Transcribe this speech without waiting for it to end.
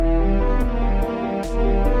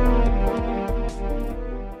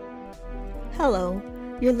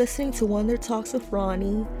You're listening to Wonder Talks with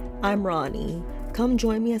Ronnie. I'm Ronnie. Come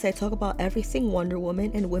join me as I talk about everything Wonder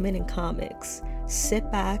Woman and women in comics.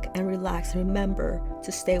 Sit back and relax and remember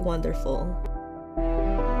to stay wonderful.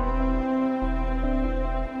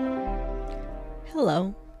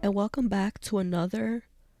 Hello, and welcome back to another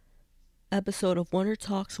episode of Wonder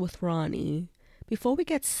Talks with Ronnie. Before we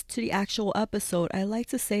get to the actual episode, I'd like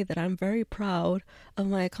to say that I'm very proud of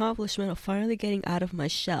my accomplishment of finally getting out of my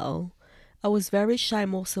shell. I was very shy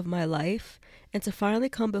most of my life, and to finally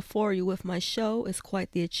come before you with my show is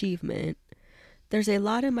quite the achievement. There's a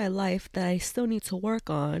lot in my life that I still need to work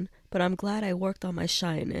on, but I'm glad I worked on my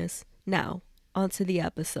shyness. Now, onto the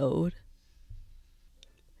episode.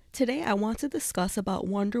 Today I want to discuss about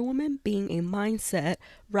Wonder Woman being a mindset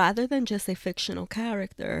rather than just a fictional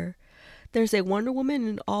character. There's a Wonder Woman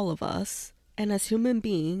in all of us, and as human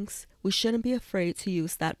beings, we shouldn't be afraid to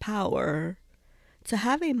use that power. To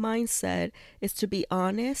have a mindset is to be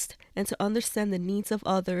honest and to understand the needs of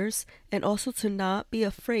others, and also to not be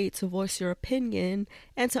afraid to voice your opinion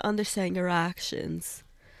and to understand your actions.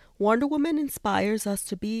 Wonder Woman inspires us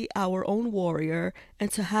to be our own warrior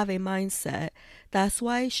and to have a mindset. That's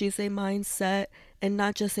why she's a mindset and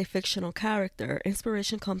not just a fictional character.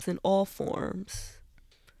 Inspiration comes in all forms.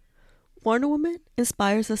 Wonder Woman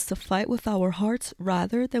inspires us to fight with our hearts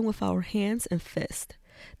rather than with our hands and fists.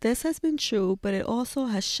 This has been true, but it also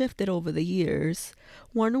has shifted over the years.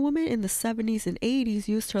 Wonder Woman in the 70s and 80s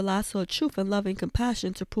used her lasso of truth and loving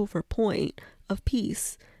compassion to prove her point of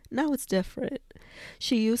peace. Now it's different.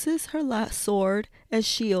 She uses her sword and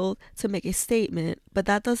shield to make a statement, but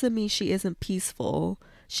that doesn't mean she isn't peaceful.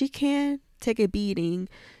 She can take a beating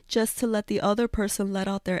just to let the other person let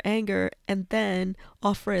out their anger and then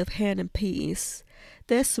offer a hand in peace.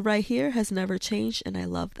 This right here has never changed, and I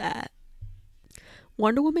love that.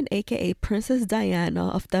 Wonder Woman aka Princess Diana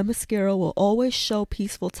of Themyscira will always show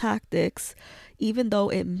peaceful tactics, even though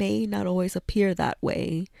it may not always appear that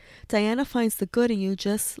way. Diana finds the good in you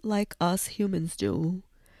just like us humans do.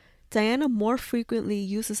 Diana more frequently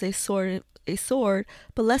uses a sword,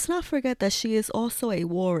 but let's not forget that she is also a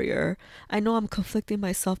warrior. I know I'm conflicting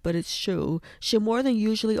myself, but it's true. She more than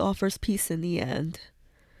usually offers peace in the end.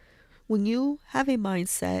 When you have a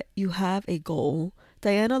mindset, you have a goal.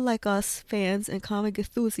 Diana, like us, fans and comic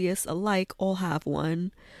enthusiasts alike, all have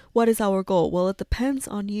one. What is our goal? Well, it depends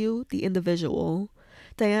on you, the individual.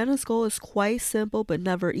 Diana's goal is quite simple but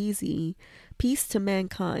never easy. Peace to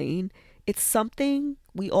mankind. It's something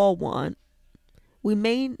we all want. We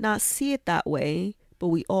may not see it that way, but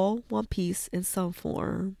we all want peace in some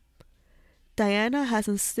form. Diana has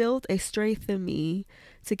instilled a strength in me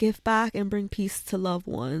to give back and bring peace to loved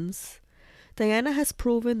ones. Diana has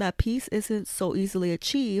proven that peace isn't so easily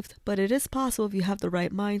achieved, but it is possible if you have the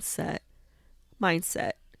right mindset.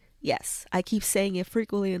 Mindset. Yes, I keep saying it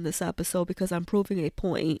frequently in this episode because I'm proving a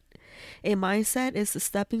point. A mindset is the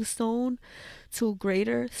stepping stone to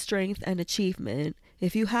greater strength and achievement.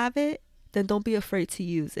 If you have it, then don't be afraid to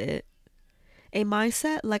use it. A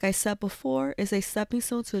mindset, like I said before, is a stepping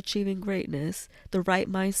stone to achieving greatness. The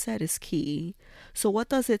right mindset is key. So what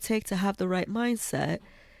does it take to have the right mindset?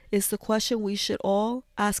 Is the question we should all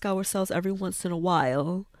ask ourselves every once in a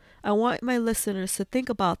while. I want my listeners to think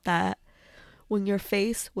about that when you're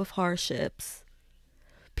faced with hardships.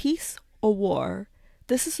 Peace or war?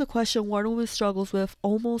 This is the question Wonder Woman struggles with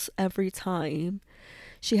almost every time.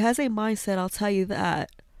 She has a mindset, I'll tell you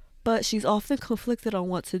that, but she's often conflicted on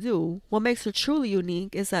what to do. What makes her truly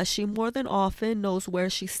unique is that she more than often knows where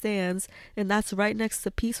she stands, and that's right next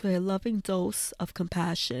to peace with a loving dose of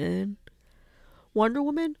compassion. Wonder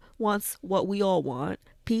Woman wants what we all want,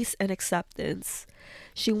 peace and acceptance.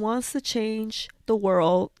 She wants to change the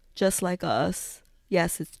world just like us.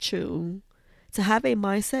 Yes, it's true. To have a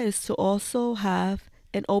mindset is to also have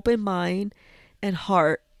an open mind and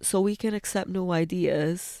heart so we can accept new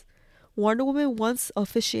ideas. Wonder Woman once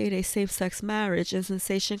officiated a same-sex marriage in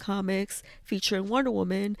Sensation Comics featuring Wonder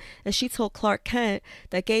Woman, and she told Clark Kent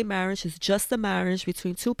that gay marriage is just a marriage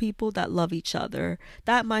between two people that love each other.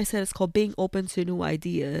 That mindset is called being open to new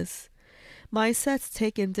ideas. Mindsets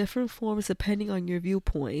take in different forms depending on your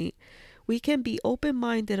viewpoint. We can be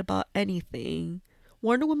open-minded about anything.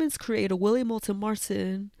 Wonder Woman's creator, William Moulton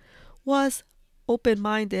Marston, was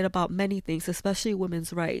open-minded about many things, especially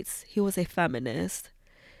women's rights. He was a feminist.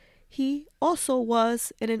 He also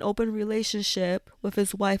was in an open relationship with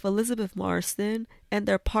his wife Elizabeth Marston and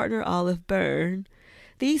their partner Olive Byrne.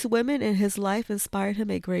 These women in his life inspired him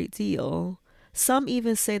a great deal. Some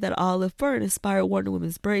even say that Olive Byrne inspired Wonder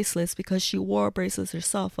Woman's bracelets because she wore bracelets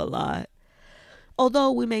herself a lot.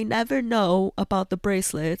 Although we may never know about the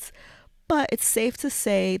bracelets, But it's safe to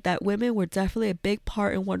say that women were definitely a big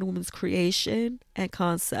part in Wonder Woman's creation and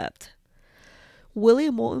concept.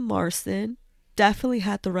 William Moulton Marston definitely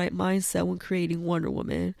had the right mindset when creating Wonder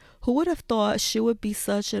Woman. Who would have thought she would be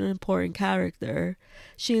such an important character?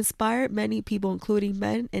 She inspired many people, including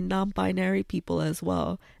men and non-binary people as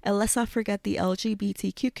well. And let's not forget the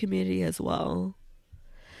LGBTQ community as well.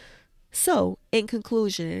 So, in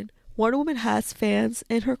conclusion, Wonder Woman has fans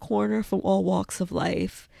in her corner from all walks of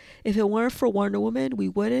life. If it weren't for Wonder Woman, we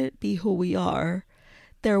wouldn't be who we are.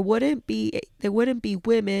 There wouldn't be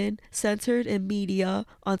women centered in media,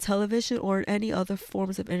 on television, or in any other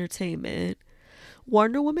forms of entertainment.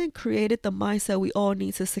 Wonder Woman created the mindset we all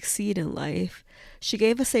need to succeed in life. She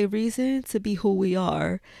gave us a reason to be who we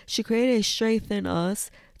are. She created a strength in us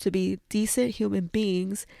to be decent human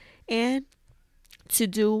beings and to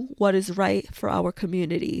do what is right for our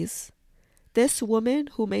communities. This woman,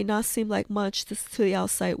 who may not seem like much to the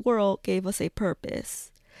outside world, gave us a purpose.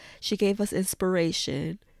 She gave us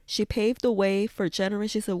inspiration. She paved the way for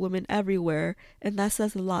generations of women everywhere, and that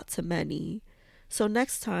says a lot to many. So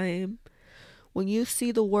next time, when you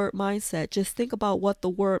see the word mindset, just think about what the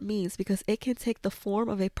word means, because it can take the form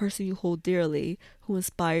of a person you hold dearly, who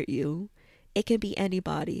inspired you. It can be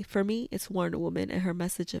anybody. For me, it's Wonder Woman and her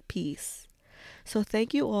message of peace. So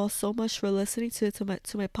thank you all so much for listening to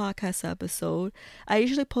my podcast episode. I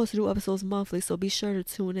usually post new episodes monthly, so be sure to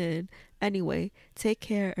tune in. Anyway, take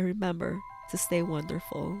care and remember to stay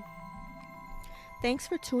wonderful. Thanks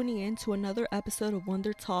for tuning in to another episode of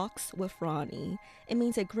Wonder Talks with Ronnie. It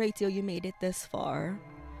means a great deal you made it this far.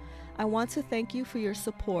 I want to thank you for your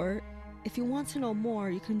support. If you want to know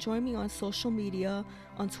more, you can join me on social media,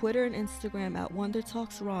 on Twitter and Instagram at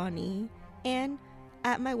WonderTalksRonnie, and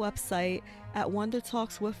at my website at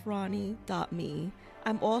wondertalkswithronnie.me.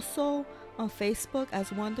 I'm also on Facebook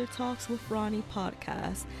as Wonder Talks with Ronnie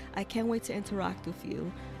Podcast. I can't wait to interact with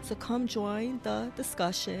you. So come join the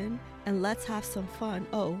discussion and let's have some fun.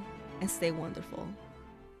 Oh, and stay wonderful.